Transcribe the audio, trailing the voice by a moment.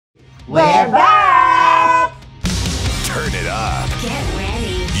We're back! Turn it up. Get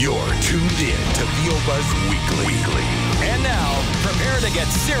ready. You're tuned in to VeoBuzz Weekly. And now, prepare to get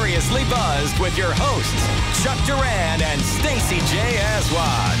seriously buzzed with your hosts, Chuck Duran and Stacey J.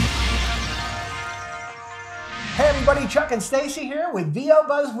 Aswad. Hey everybody, Chuck and Stacey here with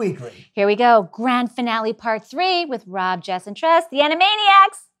VeoBuzz Weekly. Here we go. Grand finale part 3 with Rob, Jess, and Tress, the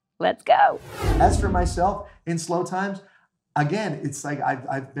Animaniacs. Let's go. As for myself, in slow times, again, it's like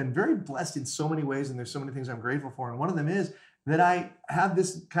I've been very blessed in so many ways, and there's so many things I'm grateful for. And one of them is that I have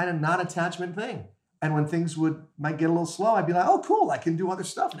this kind of non-attachment thing. And when things might get a little slow, I'd be like, oh, cool, I can do other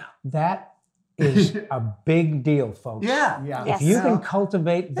stuff now. That is a big deal, folks. Yeah. Yes. If you can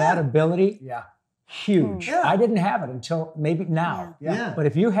cultivate that ability, huge. Yeah. I didn't have it until maybe now. Yeah. But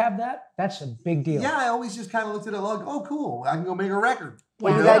if you have that, that's a big deal. Yeah, I always just kind of looked at it like, oh, cool, I can go make a record.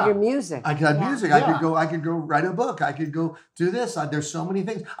 Well, you got your music. I could have music. Yeah. I could go write a book. I could go do this. There's so many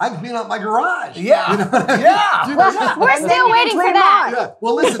things. I can clean up my garage. Yeah. You know what I mean? Yeah. Do Well, that. we're still waiting for that. Yeah.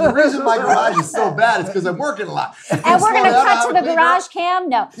 Well, listen, the reason my garage is so bad is because I'm working a lot. And we're going to cut to the garage cam?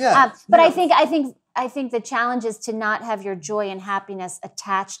 No. Yeah. But Yeah. I think the challenge is to not have your joy and happiness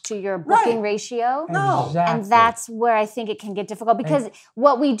attached to your booking Right. ratio. No. Exactly. And that's where I think it can get difficult because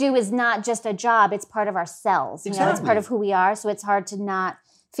what we do is not just a job, it's part of ourselves. You know, it's Exactly. part of who we are. So it's hard to not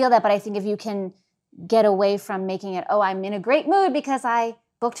feel that. But I think if you can get away from making it, oh, I'm in a great mood because I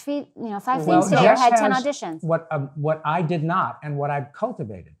booked 5 feeds today or Jess had 10 has auditions. What I did not and what I've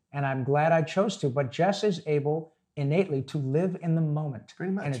cultivated, and I'm glad I chose to, but Jess is able innately to live in the moment.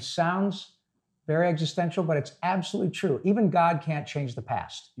 Pretty much. And it sounds very existential, but it's absolutely true. Even God can't change the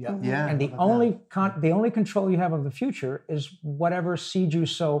past. Yeah. Yeah. And the how about only control you have of the future is whatever seed you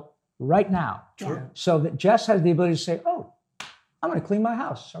sow right now. True. So that Jess has the ability to say, oh, I'm going to clean my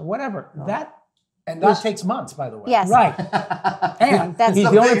house or whatever. And that takes months, by the way. Yes. Right. And That's he's a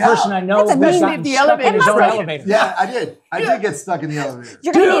the only big person I know That's a that's mean gotten the stuck in elevator his own right. elevator. Yeah, I did. I did get stuck in the elevator.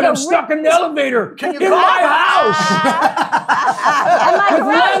 You're gonna Dude, need a I'm stuck in the elevator. Can you in go- my house and my with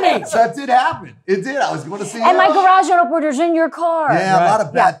garage, Lenny. That did happen. It did. I was going to see and my you. garage opener's in your car. Yeah, Right. a lot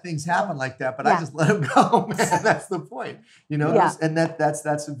of bad things happen like that, but I Yeah. just let them go, man. That's the point, you know. Yeah. And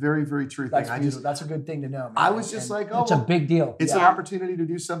that's a very, very true thing. That's a good thing to know, man. I was just like, oh, It's a well, big deal. it's an Yeah. opportunity to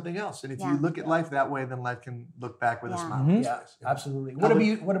do something else. And if Yeah. you look at life that way, then life can look back with a Yeah. smile. Mhm. Yeah, absolutely. How What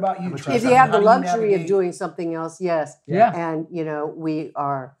about you, about Tress? If you have the How do luxury of navigate- doing something else, yes. Yeah. And, we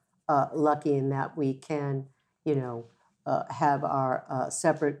are lucky in that we can, have our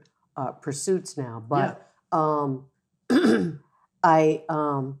separate pursuits now. But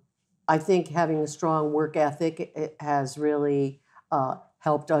I think having a strong work ethic it has really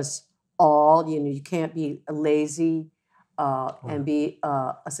helped us all. You can't be lazy and be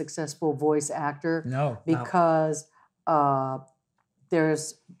a successful voice actor No. because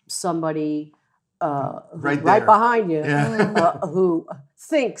there's somebody Right right there. behind you Yeah. who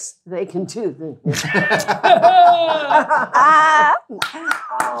thinks they can do this.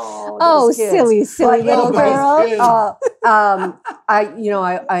 Oh, those kids. silly But little anyways, girl.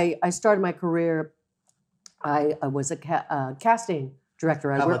 I started my career. I was a casting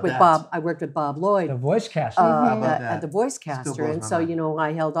director. I How worked about with that? Bob. I worked with Bob Lloyd. The voice casting. about at that? the Voice Still Caster, blows and my so mind.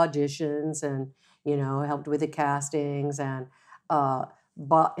 I held auditions and helped with the castings and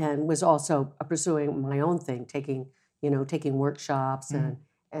was also pursuing my own thing, taking workshops and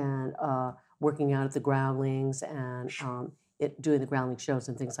working out at the Groundlings and doing the Groundling shows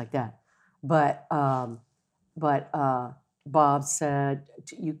and things like that. But Bob said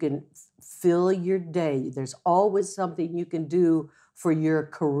you can fill your day. There's always something you can do for your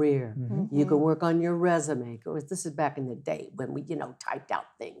career. You can work on your resume. This is back in the day when we, typed out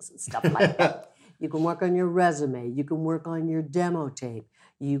things and stuff like that. You can work on your resume. You can work on your demo tape.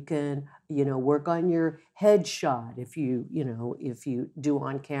 You can, work on your headshot if you do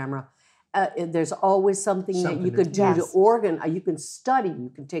on camera. There's always something that you Something could to do to Yes. organize. You can study. You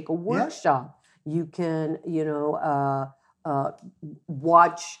can take a workshop. You can,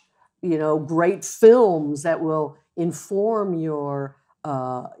 watch, great films that will inform your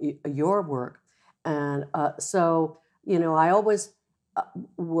work. And so, I always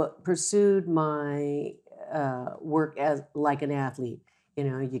pursued my work as like an athlete.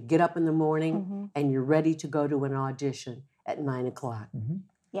 You get up in the morning and you're ready to go to an audition at 9:00.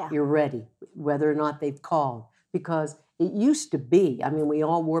 Yeah. You're ready, whether or not they've called. Because it used to be, we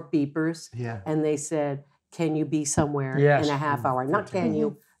all wore beepers, Yeah. and they said, can you be somewhere Yes. in a half hour? Not can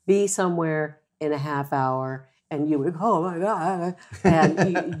you be somewhere in a half hour? And you would, oh my God.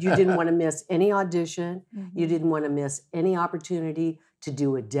 And you didn't want to miss any audition. You didn't want to miss any opportunity to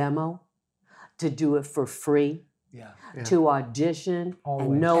do a demo, to do it for free. to audition Always.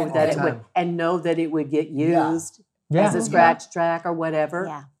 and know And that all the it would get Yeah. used Yeah. as a scratch track or whatever.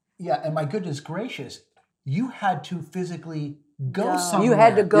 Yeah. Yeah, and my goodness gracious, you had to physically go Go. somewhere. You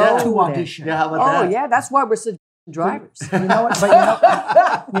had to go Yeah. to there. audition. Yeah, how about Oh that? yeah, that's why we're such drivers. You know what? But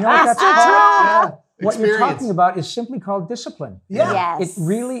you know what that's called? Yeah. What you're Experience. talking about is simply called discipline. Yeah. Yes. It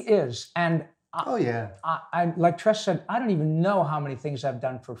really is. And Oh yeah. I like Trish said, I don't even know how many things I've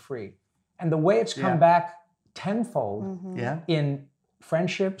done for free. And the way it's come Yeah. back tenfold Mm-hmm. Yeah. in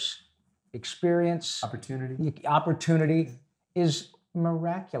friendships, experience, opportunity is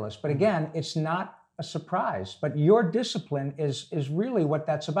miraculous. But again, it's not a surprise. But your discipline is really what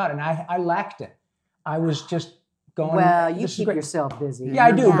that's about. And I lacked it. I was just going. Well, you this is keep great. yourself busy. Yeah,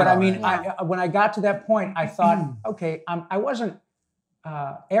 I do. Yeah. But I mean, Yeah. when I got to that point, I thought, okay, I wasn't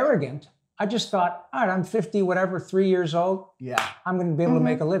arrogant. I just thought, all right, I'm 50, whatever, 3 years old. Yeah. I'm going to be able to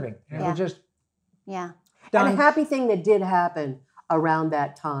make a living. And it was just Yeah. And done. a happy thing that did happen around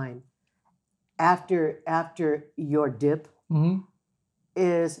that time, after your dip, Mhm.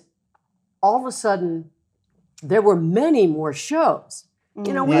 is all of a sudden there were many more shows.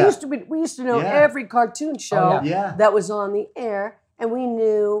 You know, Yeah. we used to know Yeah. every cartoon show yeah. Yeah. that was on the air, and we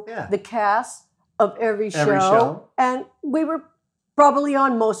knew Yeah. the cast of every show, Every show. and we were probably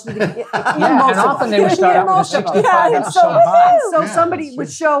on most of the. Yeah, and often they would start out with a 65 and episode so, box. so Yeah, somebody that's would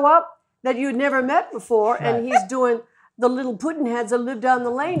true. show up that you'd never met before, Right. and he's doing the little puddinheads that live down the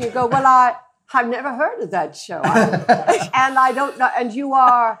lane. You go, well, I've never heard of that show, and I don't know. And you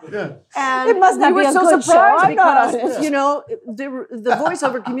are, and It must not we be were a so good show. surprised I'm not on because it. you know the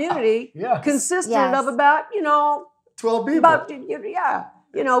voiceover community Yes. consisted Yes. of about 12 people. about 50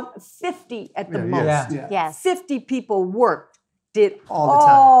 at the Yeah, most. yes, Yeah. Yes. 50 people worked, did All the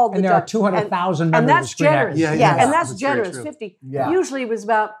time. all the And there are time. 200,000 and members that's of Screen generous. Actors. Yeah, yeah. And that's That's very generous. true. 50. Yeah. Usually it was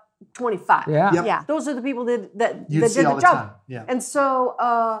about 25. Yeah. Yep. Yeah. Those are the people that You'd see did all the the job. time. Yeah. And so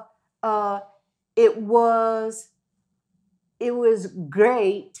it was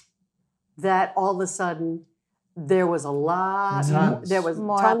great that all of a sudden there was a lot, Tons. there was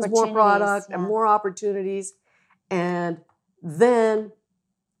More tons more opportunities, product and yeah. more opportunities, and then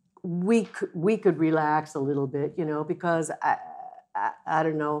we could relax a little bit, you know, because I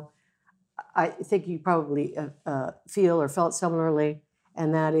don't know, I think you probably feel or felt similarly,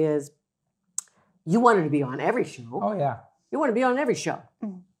 and that is you wanted to be on every show. Oh, yeah. You want to be on every show.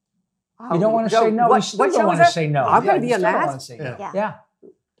 You don't want to say no. You still don't want to say no. I'm going to you be on still don't that. wanna say no. Yeah. Yeah.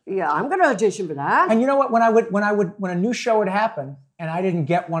 Yeah, I'm going to audition for that. And you know what? When a new show would happen and I didn't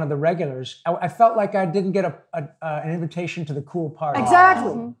get one of the regulars, I felt like I didn't get an invitation to the cool party.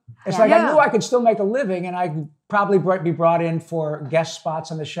 Exactly. It's Yeah. like I Yeah. knew I could still make a living and I could probably be brought in for guest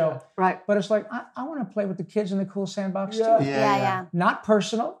spots on the show. Right. But it's like, I want to play with the kids in the cool sandbox Yeah. too. Yeah. Not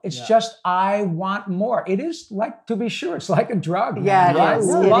personal. It's Yeah. just I want more. It is like, to be sure, it's like a drug. Yeah, man. it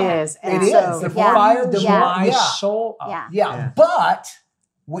is. I love It is. And It is. so, It Yeah. fires Yeah. my Yeah. soul up. Yeah. Yeah, Yeah. but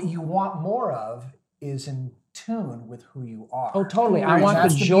what you want more of is in tune with who you are. Oh, totally. I And want the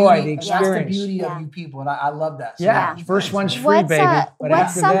that's joy, beauty- the That's the experience. beauty Yeah. of you people, and I love that. So Yeah. much. First one's free, What's baby. But what's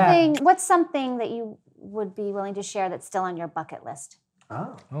after that, what's something that you would be willing to share that's still on your bucket list?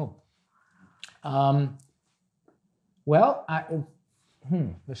 Oh. Well, on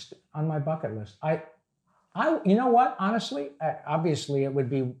my bucket list, you know what? Honestly, obviously, it would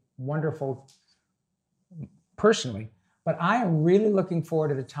be wonderful personally, but I am really looking forward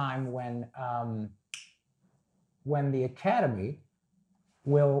to the time when the Academy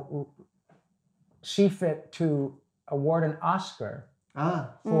will see fit to award an Oscar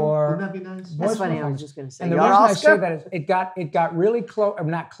for. Wouldn't that be nice? that's voice funny. I performance. was just going to say. And the Your reason I Oscar? say that is it got really close,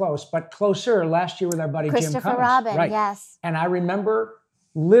 not close, but closer last year with our buddy Jim Christopher Cummings. Robin, Right. yes. And I remember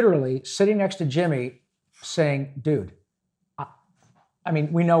literally sitting next to Jimmy saying, dude, I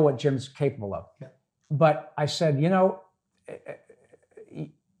mean, we know what Jim's capable of. Yeah. But I said, you know,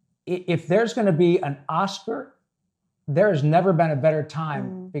 if there's going to be an Oscar, there has never been a better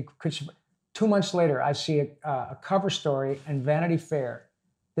time. Because 2 months later, I see a cover story in Vanity Fair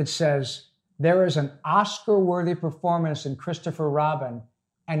that says, there is an Oscar-worthy performance in Christopher Robin,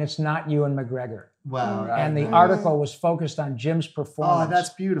 and it's not Ewan McGregor. Wow. And the article was focused on Jim's performance. Oh, that's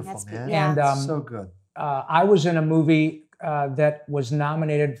beautiful, That's man. yeah. And So good. I was in a movie that was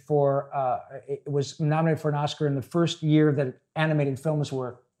nominated for an Oscar in the first year that animated films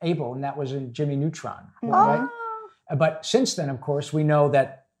were able, and that was in Jimmy Neutron. Right? But since then, of course, we know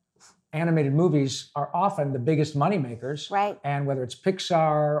that animated movies are often the biggest moneymakers. Right. And whether it's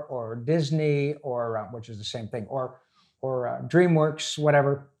Pixar or Disney or which is the same thing, or DreamWorks,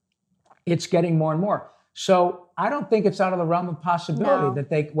 whatever, it's getting more and more. So I don't think it's out of the realm of possibility No. that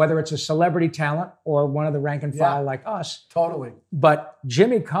they, whether it's a celebrity talent or one of the rank and file Yeah. like us, Totally. but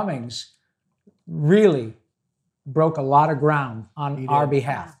Jimmy Cummings really broke a lot of ground on our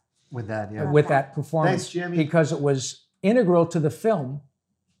behalf With that, yeah. with that performance. Thanks, Jimmy. Because it was integral to the film,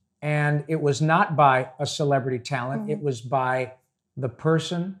 and it was not by a celebrity talent. It was by the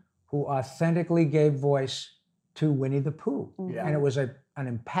person who authentically gave voice to Winnie the Pooh. Yeah. And it was an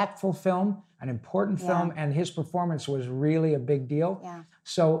impactful film, an important film, and his performance was really a big deal. Yeah.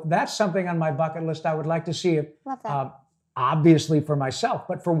 So that's something on my bucket list I would like to see. Love that. Obviously for myself,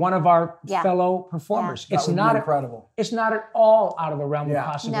 but for one of our Yeah. fellow performers. That It's would be not incredible. It's not at all out of the realm Yeah.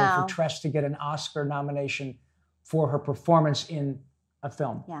 of possibility No. for Tress to get an Oscar nomination for her performance in a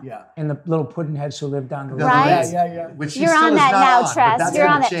film. Yeah. Yeah. And the little puddin'heads who live down the road. Right. Yeah. Which she You're still on is that not now, on, but Tress. that's You're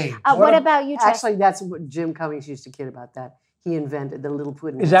gonna on that. change. What about you, Tress? Actually, that's what Jim Cummings used to kid about that. He invented the little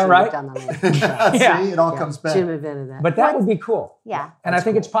pudding. Is that right? Down the lane. See, it all Yeah, comes back. Jim invented that. But that would be cool. Yeah. And I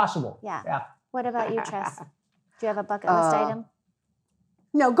think it's possible. Yeah. Yeah. What about you, Tress? Do you have a bucket list item?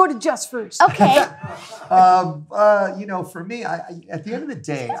 no, go to Just first. Okay. For me, at the end of the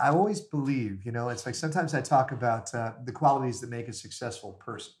day, I always believe, it's like sometimes I talk about the qualities that make a successful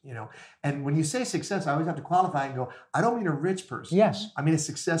person, and when you say success, I always have to qualify and go, I don't mean a rich person. Yes. I mean a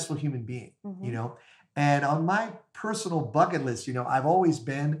successful human being, and on my personal bucket list, I've always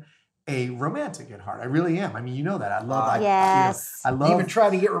been a romantic at heart. I really am. I mean, you know that. I love, Yes. I love. Even try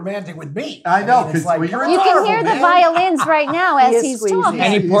to get romantic with me. I know, it's 'cause, like, well, you're You can adorable, hear the man. violins right now He as is he's squeezing. talking.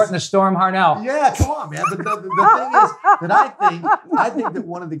 Any port in the storm, Harnell. Yeah, come on, man. But the thing is that I think that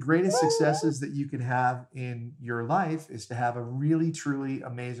one of the greatest successes that you can have in your life is to have a really, truly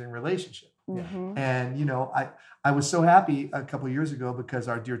amazing relationship. And I was so happy a couple of years ago because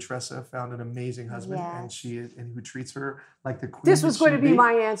our dear Tressa found an amazing husband, and who treats her like the queen. This was that going to she be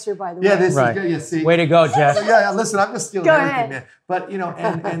my answer, by the way. Yeah, this Right. is good. Yeah, see. Way to go, Jeff. So, yeah, listen, I'm just stealing Go everything, ahead. man. But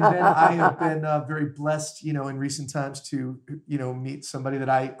and then I have been very blessed, in recent times to meet somebody that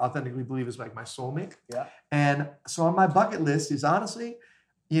I authentically believe is like my soulmate. Yeah. And so on my bucket list is honestly,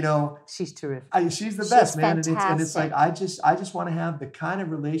 She's terrific. she's the She's best, man. And it's like fantastic. I just want to have the kind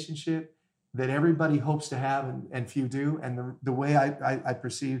of relationship that everybody hopes to have and few do. And the way I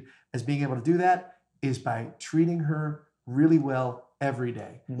perceive as being able to do that is by treating her really well every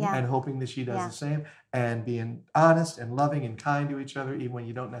day Yeah. and hoping that she does Yeah. the same and being honest and loving and kind to each other, even when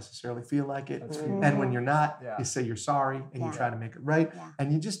you don't necessarily feel like it. And when you're not, Yeah. you say you're sorry and you Yeah. try to make it right. Yeah.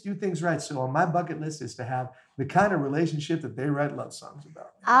 And you just do things right. So on my bucket list is to have the kind of relationship that they write love songs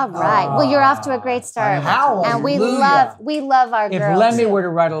about. All right. Well, you're off to a great start. Hallelujah. And we love our If girls. Lemmy too. were to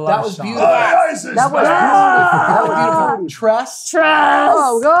write a love That was song. beautiful. That was That was beautiful. Trust. Trust.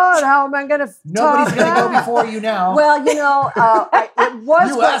 Oh God, how am I going to? Nobody's going to go before you now. Well, it was.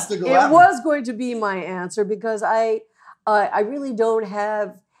 You asked to go it after. was going to be my answer because I really don't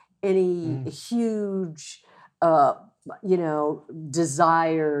have any huge,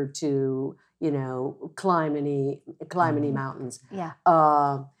 desire to climb any mountains. Yeah.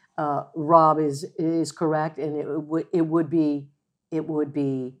 Rob is correct, and it would be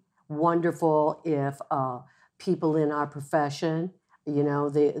wonderful if people in our profession,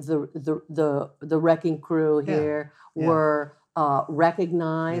 the wrecking crew here Yeah. were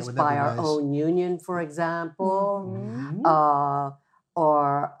recognized wouldn't that by be our nice? own union, for example, Mm-hmm.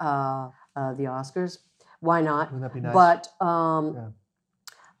 or the Oscars. Why not? Wouldn't that be nice? But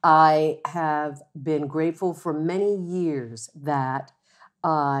I have been grateful for many years that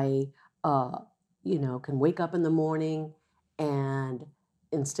I, can wake up in the morning and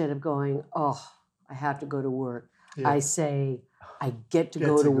instead of going, oh, I have to go to work, I say, I get to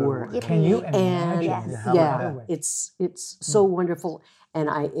go to work. Can you Yippee. imagine? Yes. How about that? It's so wonderful, and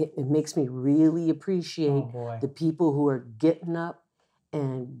it makes me really appreciate Oh, boy. the people who are getting up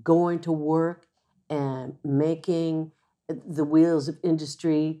and going to work and making the wheels of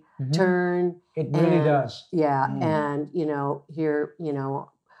industry turn. It really and- does. Yeah, and here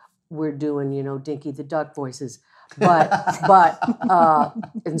we're doing Dinky the Duck voices, but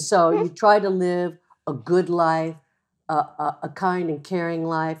and so you try to live a good life, a kind and caring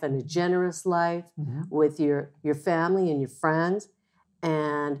life, and a generous life with your family and your friends,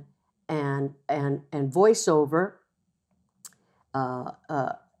 and voiceover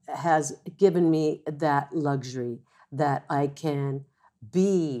has given me that luxury that I can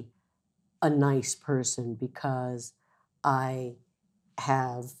be a nice person because I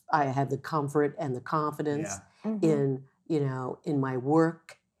have the comfort and the confidence in in my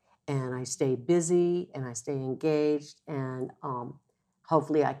work, and I stay busy and I stay engaged, and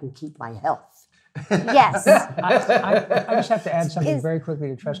hopefully I can keep my health. Yes. I just have to add something Is- very quickly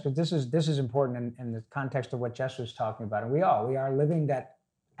to trust, because this is important in the context of what Jess was talking about, and we are living that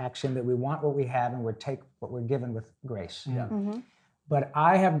axiom that we want what we have and we take what we're given with grace. Yeah. But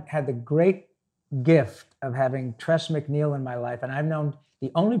I have had the great gift of having Tress MacNeille in my life, and I've known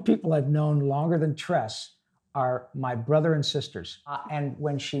the only people I've known longer than Tress are my brother and sisters. And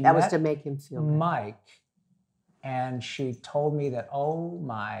when she That was met to make him feel better. Mike, and she told me that, oh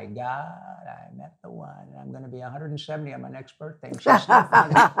my God, I met the one, and I'm going to be 170 on my next birthday. And she's still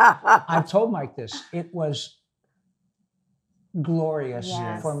finding it. I've told Mike this. It was glorious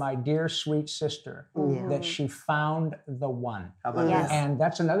Yes. for my dear sweet sister that she found the one. How about Yes. that? And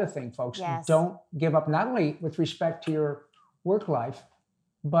that's another thing, folks. Yes. Don't give up, not only with respect to your work life,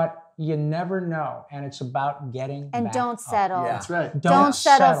 but you never know. And it's about getting And back don't up. settle. That's right. Don't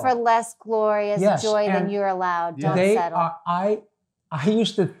settle for less glorious Yes, joy than and you're allowed. Don't They settle. are, I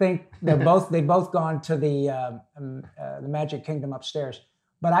used to think they both gone to the Magic Kingdom upstairs.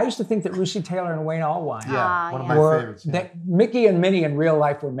 But I used to think that Lucy Taylor and Wayne Allwine Yeah, one of yeah. my were favorites. Yeah. that Mickey and Minnie in real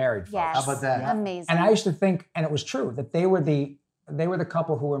life were married. Folks. Yes. How about that? Amazing. And I used to think, and it was true, that they were the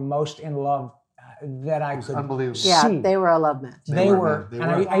couple who were most in love that I could unbelievable. see. Yeah, they were a love match. They were, were, man. They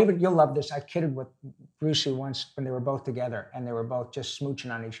and were. I even, you'll love this. I kidded with Brucey once when they were both together, and they were both just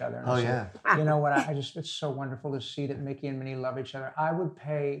smooching on each other. And I Oh, said, yeah. you know what? I just, it's so wonderful to see that Mickey and Minnie love each other. I would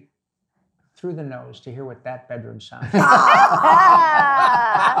pay through the nose to hear what that bedroom sounds like.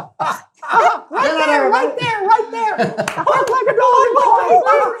 Right there.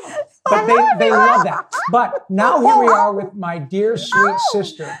 But they love that. But now here we are with my dear sweet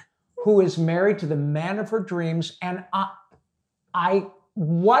sister, who is married to the man of her dreams, and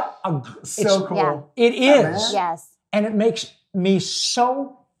what a So cool. Yeah. it is, Yes. and it makes me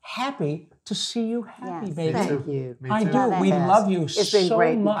so happy to see you happy, Yes. baby. Thank you. Me I too. do. Love it. We Yes. love you It's been so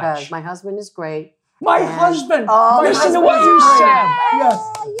great much. because my husband is great. My and- husband. Oh, Listen my to what you husband's said. great.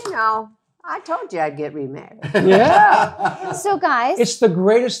 Yes. Well, you know, I told you I'd get remarried. Yeah. So, guys, It's the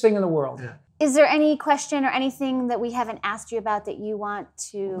greatest thing in the world. Yeah. is there any question or anything that we haven't asked you about that you want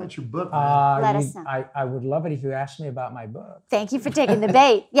to? What's your book, man? Let us know. I would love it if you asked me about my book. Thank you for taking the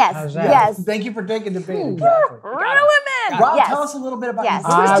bait. Yes. How's that? Yes. Thank you for taking the bait. Exactly. Rob, Yes. tell us a little bit about Yes.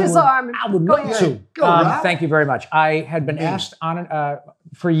 your book. Twist his arm. I would Go love ahead. to. Go, Rob. Thank you very much. I had been asked on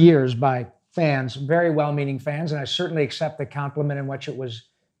for years by fans, very well-meaning fans, and I certainly accept the compliment in which it was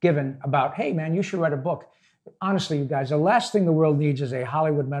given about, hey, man, you should write a book. Honestly, you guys, the last thing the world needs is a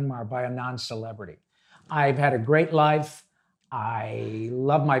Hollywood memoir by a non-celebrity. I've had a great life. I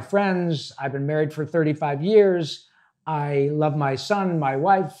love my friends. I've been married for 35 years. I love my son, my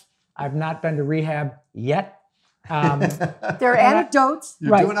wife. I've not been to rehab yet. There are anecdotes,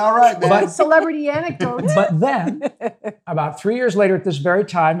 You're Right. doing all right, man. But- celebrity anecdotes. But then, about 3 years later, at this very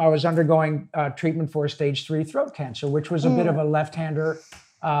time, I was undergoing treatment for stage 3 throat cancer, which was a bit of a left-hander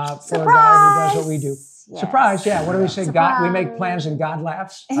for a guy who does what we do. Yes. Surprise, yeah. What do we say? God, we make Surprise. plans and God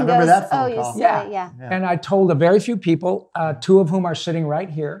laughs. And remember goes, that phone oh, you call. say Yeah. it, yeah. And I told a very few people, 2 of whom are sitting right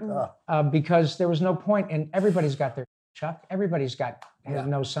here, because there was no point in everybody's got their Chuck. Everybody's got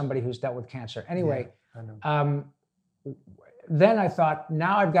knows somebody who's dealt with cancer. Anyway, I know. then I thought,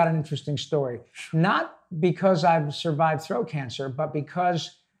 now I've got an interesting story. Not because I've survived throat cancer, but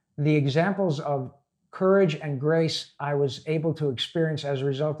because the examples of courage and grace I was able to experience as a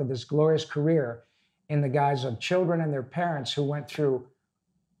result of this glorious career in the guise of children and their parents who went through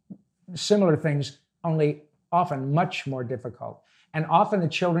similar things, only often much more difficult. And often the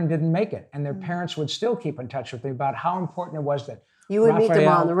children didn't make it, and their parents would still keep in touch with me about how important it was that You would meet them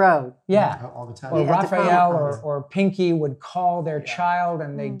Raphael- on the road. yeah, All the time. or Yeah, at the Raphael Comic-Cons. or Pinky would call their child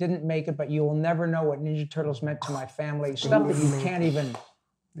and they didn't make it, but you will never know what Ninja Turtles meant to my family. Stuff that you can't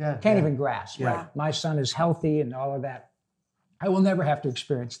even grasp. Yeah. Right. My son is healthy and all of that. I will never have to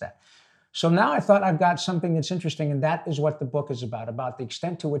experience that. So now I thought I've got something that's interesting, and that is what the book is about the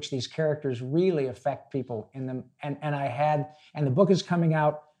extent to which these characters really affect people in them. And the book is coming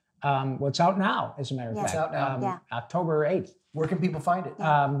out, well, it's out now, as a matter of Yes. fact. It's out now. Yeah. October 8th. Where can people find it?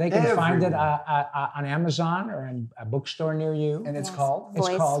 They can find it Everywhere. on Amazon or in a bookstore near you. And it's Yes. called? It's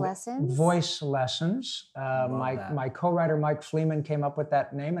Voice called Lessons? Voice Lessons. that. My co-writer Mike Fleeman came up with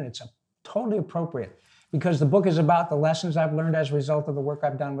that name, and it's totally appropriate because the book is about the lessons I've learned as a result of the work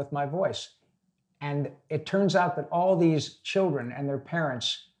I've done with my voice. And it turns out that all these children and their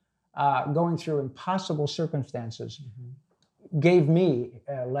parents going through impossible circumstances gave me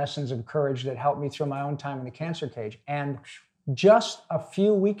lessons of courage that helped me through my own time in the cancer cage. And just a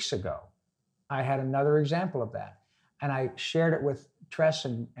few weeks ago, I had another example of that. And I shared it with Tress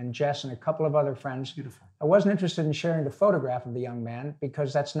and Jess and a couple of other friends. Beautiful. I wasn't interested in sharing the photograph of the young man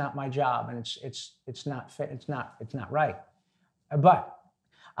because that's not my job, and it's not right. But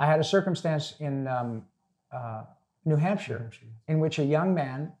I had a circumstance in New Hampshire in which a young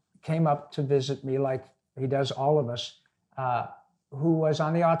man came up to visit me, like he does all of us, who was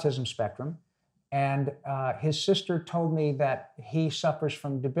on the autism spectrum. And his sister told me that he suffers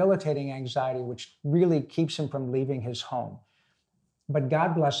from debilitating anxiety, which really keeps him from leaving his home. But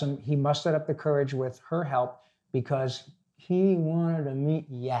God bless him, he mustered up the courage with her help because he wanted to meet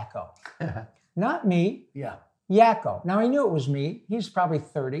Yakko. Not me, Yeah. Yakko. Now, he knew it was me. He's probably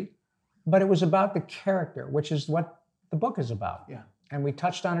 30. But it was about the character, which is what the book is about. Yeah. And we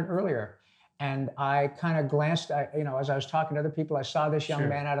touched on it earlier. And I kind of glanced, as I was talking to other people, I saw this young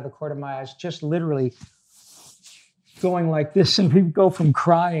man out of the corner of my eyes, just literally going like this, and he'd go from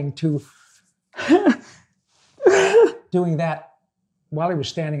crying to doing that while he was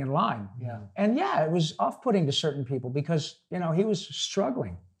standing in line. Yeah. And yeah, it was off-putting to certain people because, he was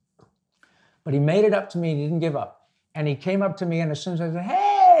struggling. But he made it up to me and he didn't give up. And he came up to me, and as soon as I said,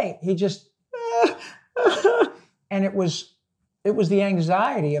 hey, he just, and it was the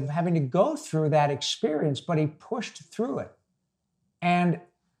anxiety of having to go through that experience, but he pushed through it. And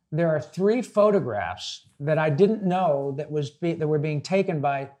there are 3 photographs that I didn't know that were being taken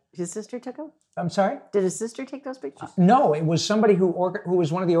by. His sister took them? I'm sorry? Did his sister take those pictures? No, it was somebody who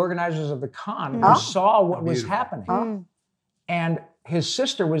was one of the organizers of the con who saw what was happening. And his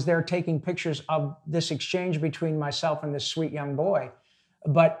sister was there taking pictures of this exchange between myself and this sweet young boy.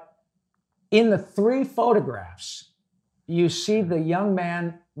 But in the 3 photographs, you see the young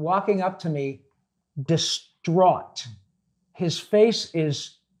man walking up to me, distraught. His face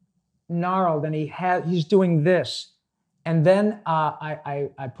is gnarled, and he's doing this. And then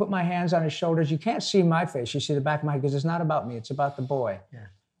I put my hands on his shoulders. You can't see my face. You see the back of my head because it's not about me. It's about the boy. Yeah.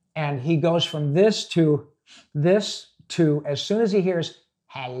 And he goes from this to, as soon as he hears,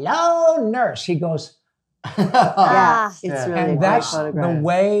 hello, nurse, he goes, Yeah, it's really and a that's great photograph. the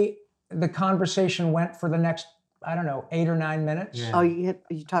way the conversation went for the next, 8 or 9 minutes. Yeah. Oh, you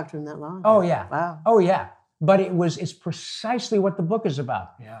talked to him that long? Oh, yeah. Wow. Oh, yeah. But it's precisely what the book is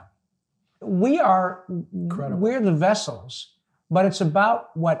about. Yeah. We're Incredible. the vessels, but it's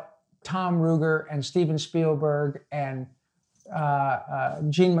about what Tom Ruegger and Steven Spielberg and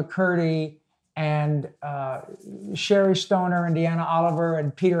Gene McCurdy and Sherry Stoner and Deanna Oliver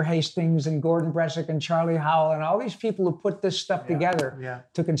and Peter Hastings and Gordon Bressick and Charlie Howell and all these people who put this stuff together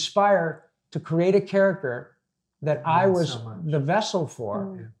to conspire to create a character that I was the vessel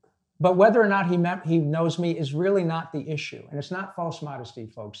for. But whether or not he knows me is really not the issue. And it's not false modesty,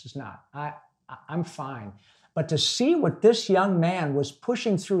 folks. It's not. I'm fine. But to see what this young man was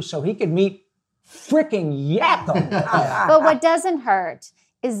pushing through so he could meet freaking Yakko. But what doesn't hurt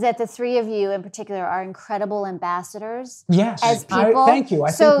is that the 3 of you in particular are incredible ambassadors Yes. as people. Thank you. I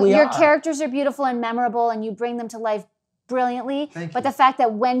so think we your are. characters are beautiful and memorable, and you bring them to life brilliantly. Thank But you. the fact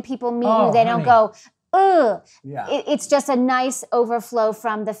that when people meet Oh, you, they honey. don't go, ugh. Yeah. It's just a nice overflow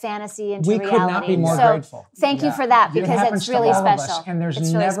from the fantasy into We reality. could not be more so grateful. Thank you for that, It because happens it's to really all of us, special. and there's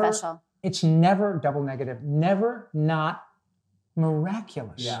it's never, really special. It's never double negative, never not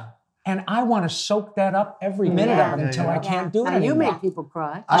miraculous. Yeah. And I want to soak that up every minute Yeah. of it until Yeah, I yeah. can't do it Now, you anymore. make people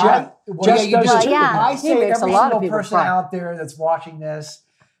cry. Well, Just you does do it too. too. Yeah. I He say makes a every lot of single people person cry. out there that's watching this,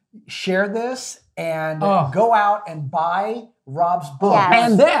 share this and Oh. go out and buy Rob's book.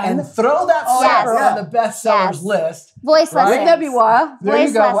 Yes. And then And throw that Yes. sucker on the bestsellers Yes. list. Voice Right? lessons. Wouldn't that be wild? There you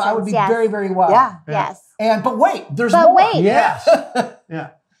Voice go. Well, I would lessons, be yes. very, very wild. Yeah. Yes. But wait, there's But more. wait. Yes. Yeah.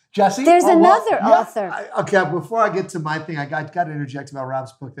 Jesse? There's Oh, well, another yeah, author. Okay, before I get to my thing, I got to interject about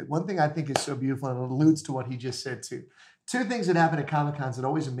Rob's book. That one thing I think is so beautiful, and it alludes to what he just said too. 2 things that happen at Comic-Cons that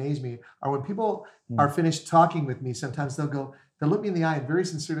always amaze me are when people are finished talking with me, sometimes they'll look me in the eye and very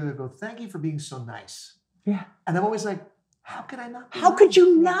sincerely they'll go, "Thank you for being so nice." Yeah. And I'm always like, how could I not be How nice? could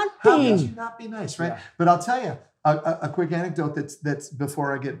you not How be? could you not be nice, right? Yeah. But I'll tell you a quick anecdote that's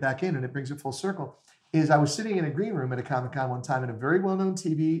before I get back in, and it brings it full circle, is I was sitting in a green room at a Comic-Con one time, and a very well-known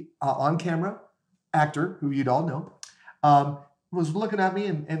TV on-camera actor, who you'd all know, was looking at me,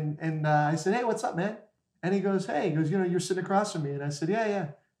 and I said, "Hey, what's up, man?" And he goes, "You're sitting across from me." And I said, "Yeah."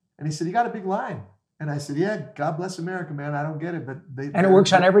 And he said, "You got a big line." And I said, "Yeah, God bless America, man. I don't get it, but they..." And it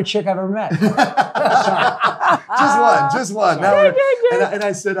works on every chick I've ever met. just one. And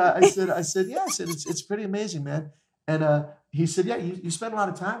I said, "Yeah." I said, "It's pretty amazing, man." And he said, "Yeah, you spend a lot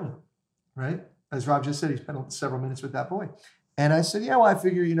of time with him, right?" As Rob just said, he spent several minutes with that boy. And I said, "Yeah, well, I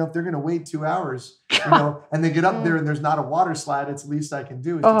figure, if they're going to wait 2 hours, and they get up there and there's not a water slide, it's the least I can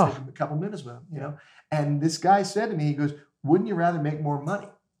do is to take a couple minutes with them, And this guy said to me, he goes, wouldn't you rather make more money?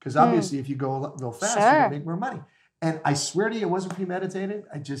 Because obviously, if you go fast, you're Sure. gonna make more money. And I swear to you, it wasn't premeditated.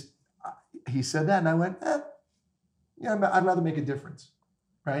 He said that, and I went, yeah, I'd rather make a difference,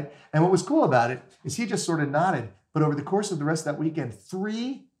 right? And what was cool about it is he just sort of nodded. But over the course of the rest of that weekend,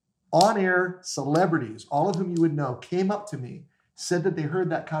 3 on-air celebrities, all of whom you would know, came up to me, said that they heard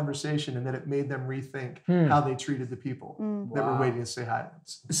that conversation and that it made them rethink how they treated the people that were waiting to say hi to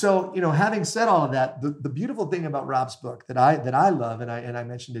them. So, having said all of that, the beautiful thing about Rob's book that I love, and I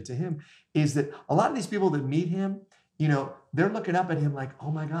mentioned it to him, is that a lot of these people that meet him, they're looking up at him like, oh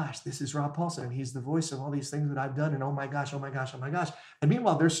my gosh, this is Rob Paulsen, and he's the voice of all these things that I've done, and oh my gosh, oh my gosh, oh my gosh. And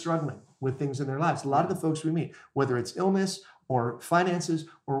meanwhile, they're struggling with things in their lives. A lot of the folks we meet, whether it's illness or finances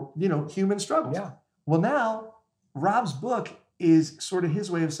or, human struggles. Yeah. Well, now Rob's book is sort of his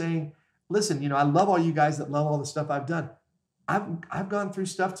way of saying, listen, I love all you guys that love all the stuff I've done. I've gone through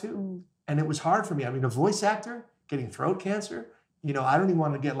stuff too. And it was hard for me. I mean, a voice actor getting throat cancer, I don't even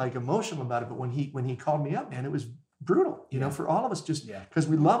want to get like emotional about it, but when he called me up, man, it was brutal, for all of us, just because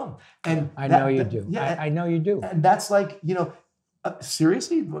we love him. And I know you do. Yeah, I know you do. And that's like,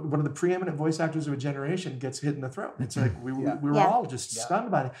 seriously, one of the preeminent voice actors of a generation gets hit in the throat. It's like we were all just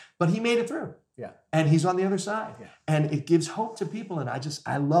stunned by it, but he made it through. Yeah. And he's on the other side. Yeah. And it gives hope to people. And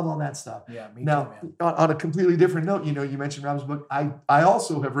I love all that stuff. Yeah, me now, too, on a completely different note, you mentioned Rob's book. I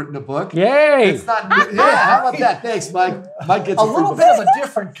also have written a book. Yay! It's not, how about that? Thanks, Mike. Mike gets a little bit of a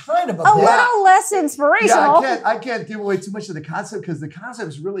different kind of a A book. little less inspirational. Yeah, I can't give away too much of the concept because the concept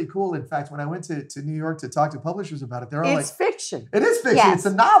is really cool. In fact, when I went to New York to talk to publishers about it, they're all It's fiction. it is fiction. Yes. It's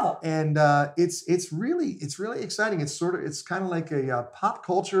a novel, and it's really exciting. It's kind of like a pop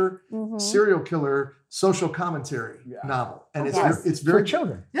culture serial killer social commentary novel, and it's very for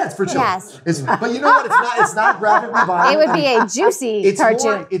children. Yeah, it's for children. Yes. But you know what? It's not graphically violent. It would be a juicy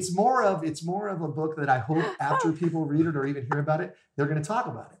cartoon. It's more of a book that I hope after people read it or even hear about it, they're going to talk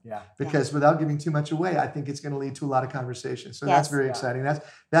about it. Yeah. Because without giving too much away, I think it's going to lead to a lot of conversation. So Yes. that's very exciting.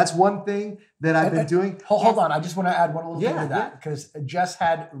 That's one thing that I've been doing. Hold on, I just want to add one little thing to that because Jess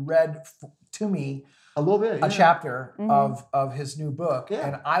had read to me A little bit. a chapter Mm-hmm. of his new book, Yeah.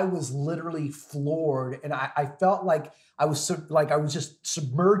 and I was literally floored, and I felt like I was just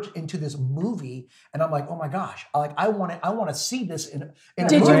submerged into this movie, and I'm like, oh my gosh, I want to see this in a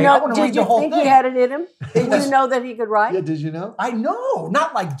Did movie. you I know? want to read Did the you whole think thing. he had it in him? Did was- you know that he could write? Yeah, did you know? I know,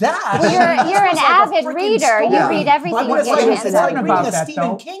 not like that. Well, you're an It's like a avid freaking reader. story. You read everything But you it's get like, your it's hands like on. reading About a that, Stephen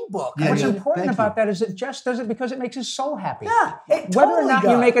though. King book. Yeah, What's yeah. important Thank you. about that is that Jess does it because it makes us so happy. Yeah, it Whether or totally not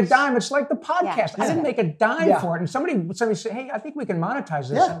you make a does. dime, it's like the podcast. I didn't make a dime Yeah. for it, and somebody say, "Hey, I think we can monetize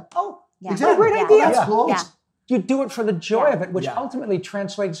this." Yeah. And, oh, Yeah. Exactly. great Yeah. idea. That's Yeah. cool. Yeah. You do it for the joy of it, which Yeah. ultimately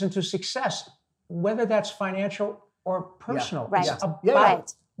translates into success, whether that's financial or personal. Right. It's about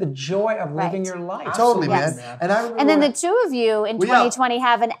Right. the joy of living Right. your life. Totally, Yes. man. And I remember And then when the two of you in Well, yeah. 2020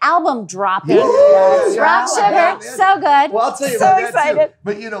 have an album dropping. Yeah. Rock Sugar, Yeah. so good. Well, I'll tell you so about that excited. too.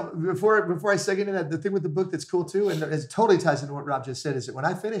 But before I seg into that, the thing with the book that's cool too, and it totally ties into what Rob just said, is that when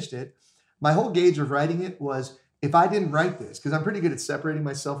I finished it, my whole gauge of writing it was if I didn't write this, because I'm pretty good at separating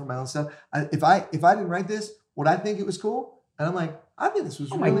myself from my own stuff. If I didn't write this, would I think it was cool? And I'm like, I think this was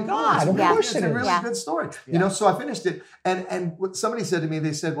my really cool. God, It's of really, course it's it a is. really Yeah. good story. So I finished it, and what somebody said to me,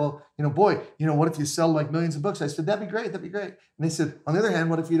 they said, well, boy, what if you sell like millions of books? I said, that'd be great. And they said, on the other hand,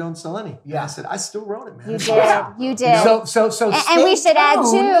 what if you don't sell any? And I said, I still wrote it, man. You It's did. awesome. You did. So And we should add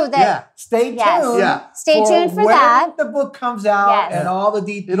too that Yeah. Stay Yes. tuned. Yeah. Stay tuned for when that. the book comes out Yes. and all the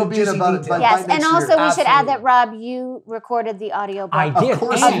details. It'll be in about details. Yes, by and next also year. we should add Absolutely. that Rob, you recorded the audiobook. I did. Of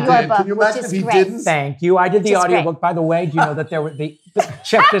course Of he your did. book, Can you which imagine is if he great. didn't? Thank you. I did the Which is great. audiobook. By the way, do you know that there were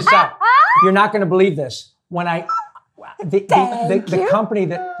check this out. You're not going to believe this. When the company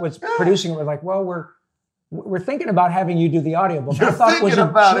that was producing it was like, well, we're thinking about having you do the audiobook. You're I thought it was thinking a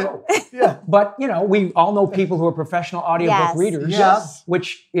about it. joke. Yeah. But we all know people who are professional audiobook Yes. readers, Yes.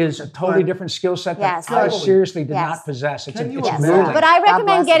 which is a totally different skill set Yes. that I Totally. seriously did Yes. not possess. It's, Can you it's Yes. imagine? grueling. But I God bless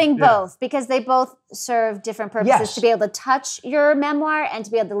recommend him. getting Yeah. both because they both serve different purposes Yes. to be able to touch your memoir and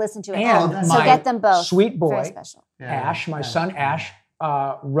to be able to listen to it. And so my get them both. sweet boy, Very special. Ash, my son Ash,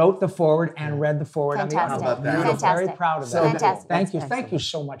 wrote the foreword and read the foreword on the Fantastic. audiobook. How about that? I'm very Fantastic. proud of So that. Fantastic. Thank you. That's Thank you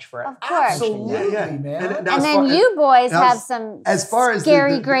so much for it. Of course. Absolutely, Yeah, man. now And as then far- you boys now have as- some as far as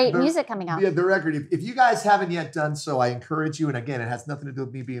scary, the great music coming out. Yeah, the record. If you guys haven't yet done so, I encourage you. And again, it has nothing to do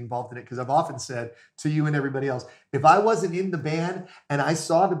with me being involved in it because I've often said to you and everybody else, if I wasn't in the band and I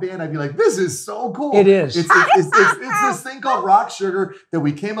saw the band, I'd be like, this is so cool. It is. It's this thing called Rock Sugar that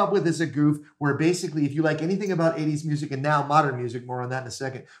we came up with as a goof where basically if you like anything about 80s music and now modern music more on that in a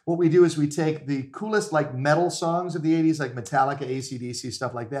second. What we do is we take the coolest like metal songs of the 80s, like Metallica, AC/DC,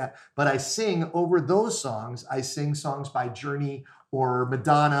 stuff like that. But I sing over those songs. I sing songs by Journey or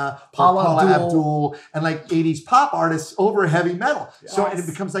Madonna, Paula Abdul, and like 80s pop artists over heavy metal. So and it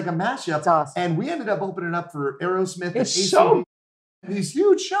becomes like a mashup. That's awesome. And we ended up opening up for Aerosmith and It's AC/DC. so- These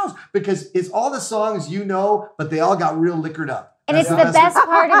huge shows because it's all the songs you know, but they all got real liquored up. And it's the best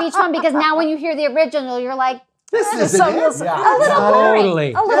part of each one because now when you hear the original, you're like, This isn't it. a little boring.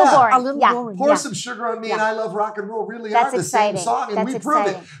 Totally. A little Yeah. boring. A little yeah. boring. Pour Yeah. Some Sugar on Me and I Love Rock and Roll really That's are the same exciting. song, and That's we prove it.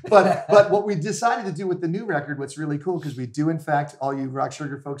 exciting. But what we decided to do with the new record, what's really cool, because we do in fact, all you Rock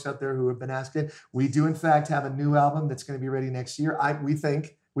Sugar folks out there who have been asking, we do in fact have a new album that's going to be ready next year. We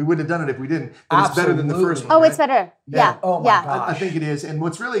think. We wouldn't have done it if we didn't. But it's better than the first one. Oh, right? it's better. Yeah. Oh my yeah. God. I think it is. And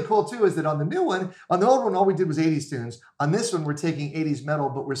what's really cool too is that on the new one, on the old one, all we did was 80s tunes. On this one, we're taking 80s metal,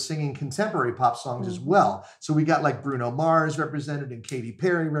 but we're singing contemporary pop songs as well. So we got like Bruno Mars represented and Katy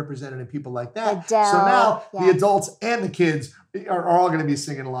Perry represented and people like that. Adele, So now yeah. the adults and the kids are all going to be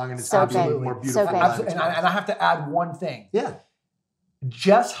singing along, and it's So absolutely good. more So beautiful. good. live Absolutely. And experience. I have to add one thing. Yeah.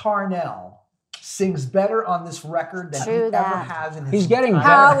 Jess Harnell sings better on this record than True he ever that. has in his He's getting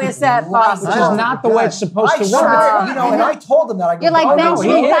entire better. How is that life. possible? This is not the way it's supposed I to swear, work. you know, and I told him that. I go, You're like "Oh, no,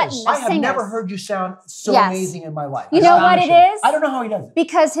 Benjamin he Button is. of I have singers. never heard you sound so Yes. amazing in my life. You know what it Astonishing. is? I don't know how he does it.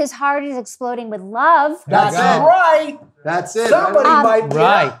 Because his heart is exploding with love. That's That's it. right. That's it. Somebody might be.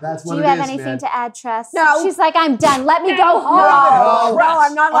 Right. That's Do what you it have is, anything man. to add, Tress? No. She's like, I'm done. Let me go home. No,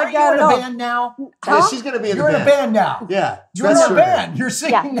 I'm not like Aren't that you in at a all. band now? Yeah, she's going to be in You're in the a band now. Yeah. You're in Jess a Sugar. band. You're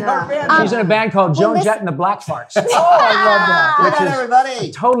singing in our band. She's in a band called Joan listen- Jett and the Black Farts. Oh, I love that. Good night,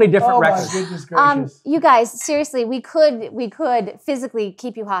 everybody. Totally different Oh my record. goodness gracious. You guys, seriously, we could physically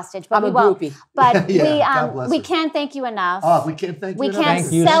keep you hostage, but I'm we a won't. groupie. But Yeah, God bless we her. can't thank you enough. Oh, we can't thank you We enough. can't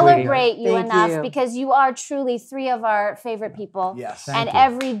Thank you, celebrate you Thank enough you. because you are truly three of our favorite people. Yes. And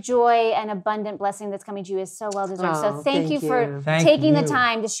every joy and abundant blessing that's coming to you is so well deserved. So Oh, thank you thank for you. Thank taking the you.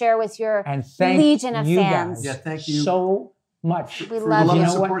 time to share with your And thank legion of you fans. guys Yeah, thank you. so much. We For love your love you. and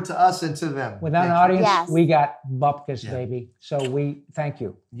know what? support to us and to them. Without an Thank you. audience, Yes. we got bupkis, Yeah. baby. So we thank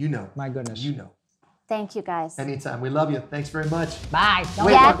you. You know. My goodness. You know. Thank you guys. Anytime. We love you. Thanks very much. Bye. Don't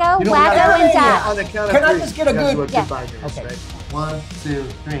Wait, Wacko, you know, we wacko, gotta- and dot. On the count of Can I three, just get a we gotta good- do goodbye nurse, Okay. right? 1, 2,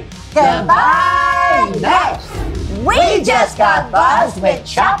 3. Goodbye, next. We just got buzzed with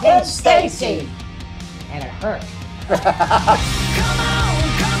Chuck and Stacy. And it hurt.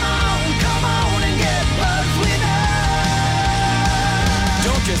 Come on and get buzzed with us.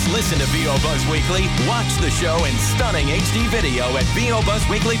 Don't just listen to VO Buzz Weekly. Watch the show in stunning HD video at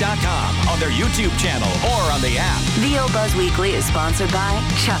VOBuzzWeekly.com, on their YouTube channel, or on the app. VO Buzz Weekly is sponsored by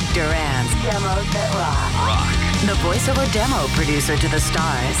Chuck Duran's Demos That Rock. The voiceover demo producer to the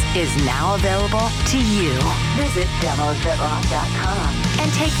stars is now available to you. Visit demosthatrock.com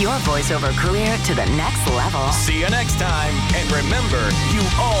and take your voiceover career to the next level. See you next time. And remember, you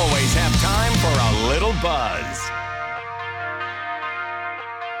always have time for a little buzz.